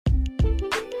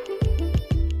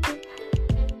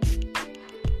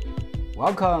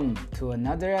Welcome to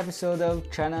another episode of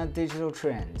China Digital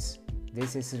Trends.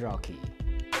 This is Rocky.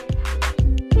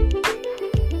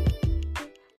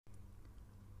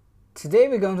 Today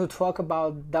we're going to talk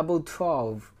about Double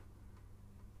 12.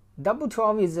 Double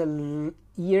 12 is a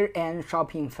year-end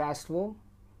shopping festival,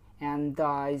 and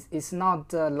it's not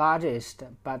the largest,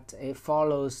 but it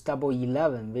follows Double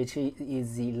 11, which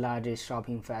is the largest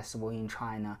shopping festival in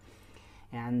China.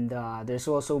 And there's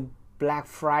also Black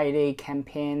Friday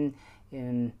campaign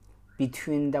in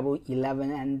between Double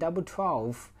 11 and Double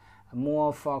 12,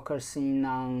 more focusing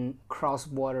on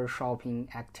cross-border shopping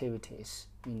activities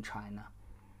in China.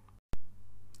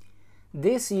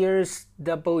 This year's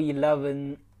Double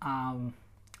 11,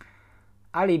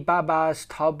 Alibaba's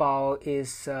Taobao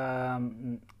is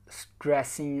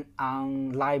stressing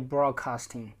on live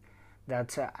broadcasting,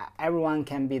 that everyone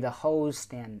can be the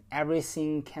host and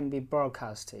everything can be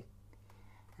broadcasted.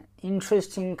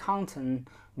 Interesting content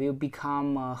will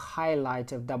become a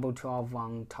highlight of Double 12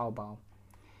 on Taobao.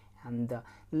 And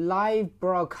live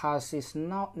broadcast is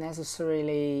not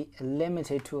necessarily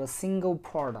limited to a single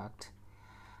product.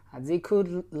 They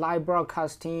could live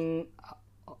broadcasting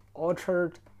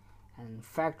orchard and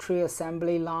factory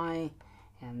assembly line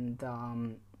and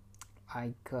a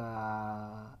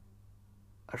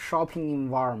shopping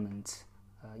environment,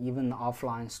 even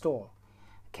offline store.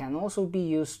 Can also be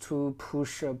used to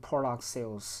push product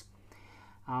sales.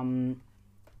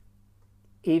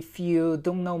 If you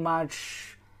don't know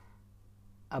much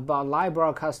about live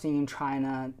broadcasting in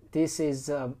China, this is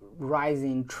a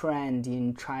rising trend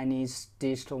in Chinese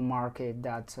digital market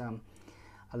that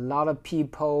a lot of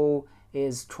people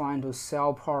is trying to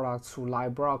sell products through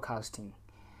live broadcasting.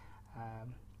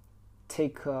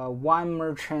 Take one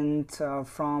merchant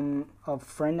from a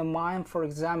friend of mine, for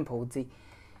example.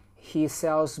 He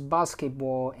sells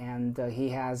basketball and he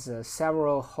has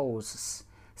several hosts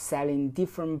selling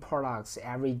different products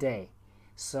every day.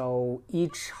 So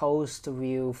each host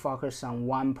will focus on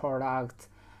one product,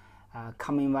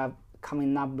 coming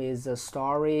up with a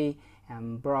story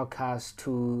and broadcast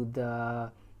to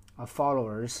the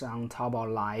followers on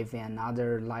Taobao Live and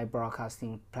other live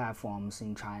broadcasting platforms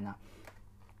in China.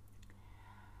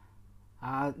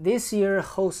 This year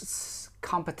hosts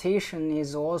competition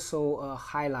is also a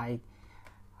highlight.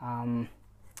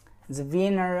 The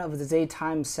winner of the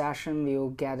daytime session will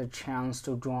get a chance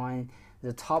to join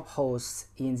the top hosts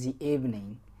in the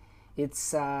evening.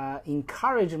 It's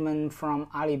encouragement from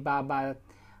Alibaba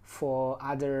for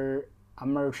other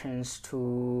merchants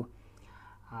to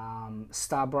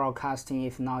start broadcasting,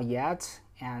 if not yet,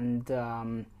 and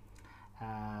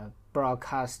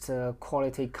broadcast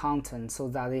quality content so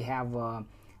that they have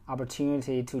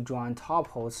opportunity to join top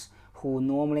hosts who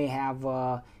normally have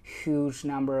a huge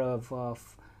number of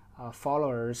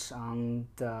followers on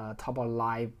the Taobao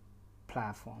Live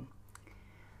platform.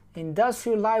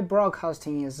 Industrial live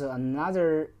broadcasting is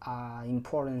another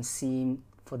important theme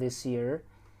for this year.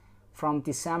 From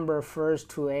December 1st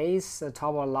to 8th,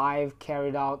 Taobao Live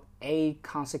carried out 8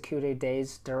 consecutive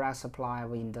days direct supply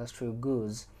of industrial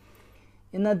goods.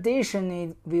 In addition,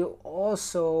 it will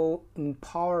also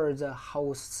empower the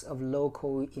hosts of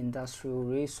local industrial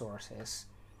resources.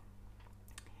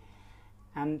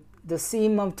 And the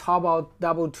theme of Taobao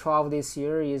Double 12 this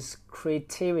year is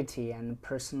creativity and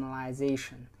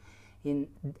personalization. In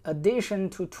addition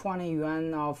to 20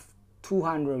 yuan of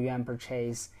 200 yuan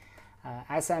purchase,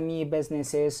 SME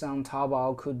businesses on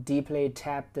Taobao could deeply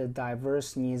tap the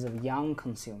diverse needs of young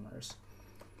consumers.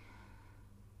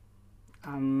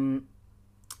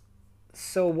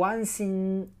 So one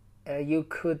thing you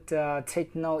could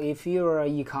take note if you're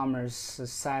e-commerce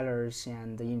sellers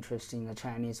and interested in the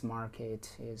Chinese market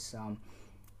is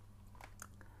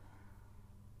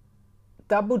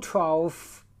Double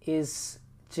 12 is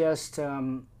just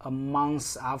a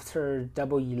month after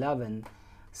Double 11.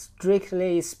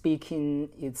 Strictly speaking,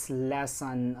 it's less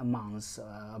than a month,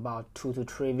 about 2 to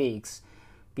 3 weeks,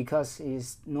 because it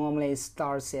normally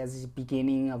starts at the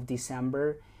beginning of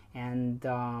December and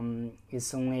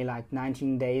it's only like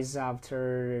 19 days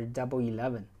after Double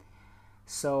 11.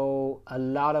 So a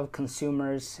lot of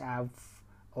consumers have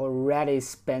already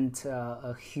spent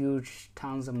a huge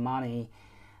tons of money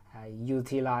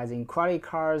utilizing credit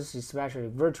cards, especially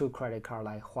virtual credit card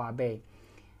like Huabei,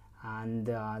 and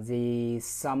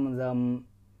some of them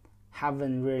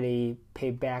haven't really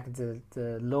paid back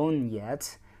the loan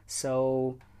yet,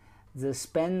 so the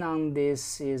spend on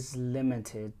this is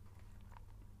limited.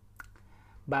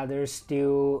 But there's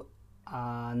still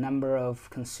a number of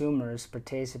consumers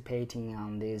participating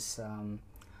on this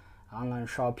online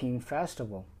shopping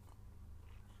festival.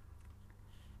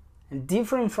 And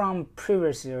different from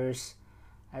previous years,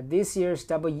 This year's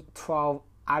Double 12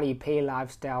 Alipay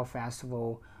Lifestyle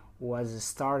Festival was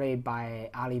started by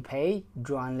Alipay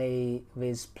jointly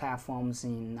with platforms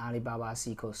in Alibaba's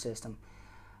ecosystem,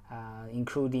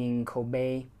 including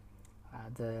Koubei,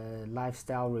 the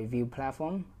lifestyle review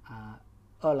platform,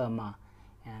 Ele.me,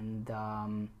 and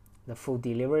the food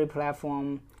delivery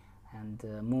platform, and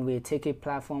the movie ticket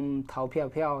platform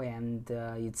Taopiaopiao, and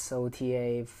its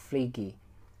OTA Fliggy.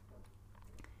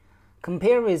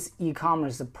 Compared with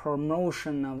e-commerce, the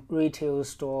promotion of retail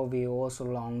store will also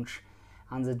launch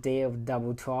on the day of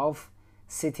Double 12.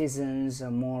 Citizens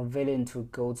are more willing to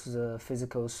go to the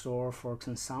physical store for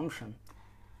consumption.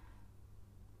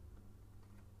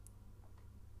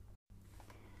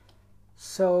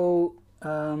 So,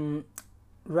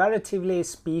 relatively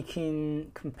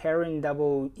speaking, comparing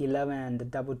Double 11 and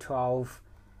Double 12,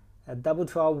 Double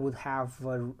 12 would have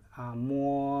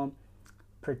more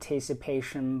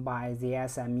participation by the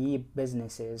SME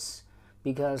businesses,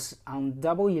 because on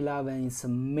Double 11 it's a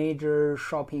major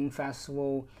shopping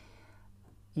festival.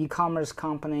 E-commerce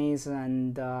companies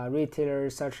and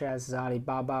retailers such as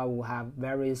Alibaba will have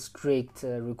very strict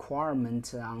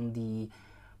requirements on the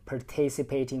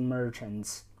participating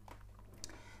merchants.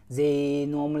 They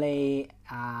normally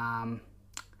have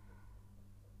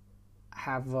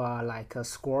like a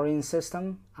scoring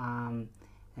system,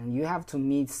 and you have to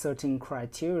meet certain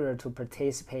criteria to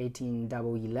participate in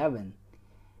Double 11.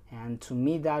 And to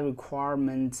meet that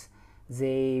requirement,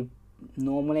 they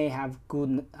normally have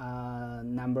good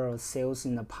number of sales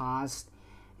in the past,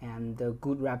 and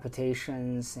good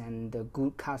reputations, and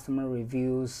good customer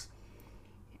reviews,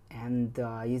 and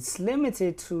it's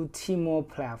limited to Tmall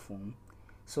platform.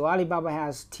 So Alibaba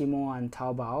has Tmall and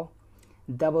Taobao.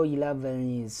 Double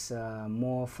 11 is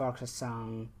more focused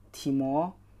on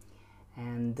Tmall,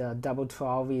 and Double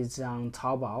 12 is on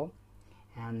Taobao.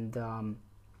 And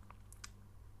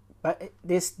but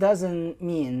this doesn't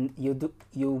mean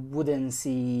you wouldn't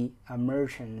see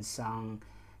merchants on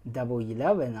Double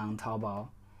 11 on Taobao,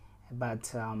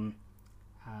 but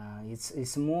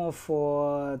it's more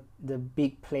for the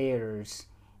big players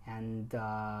and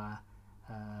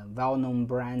well-known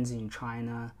brands in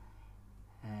China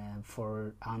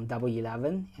for on Double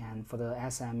 11, and for the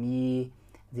SME,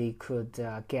 they could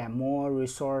get more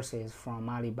resources from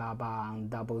Alibaba on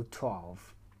Double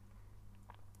 12.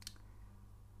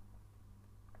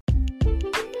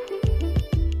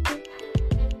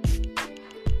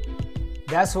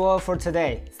 That's all for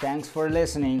today. Thanks for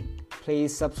listening.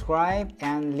 Please subscribe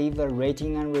and leave a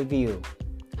rating and review.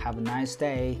 Have a nice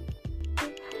day.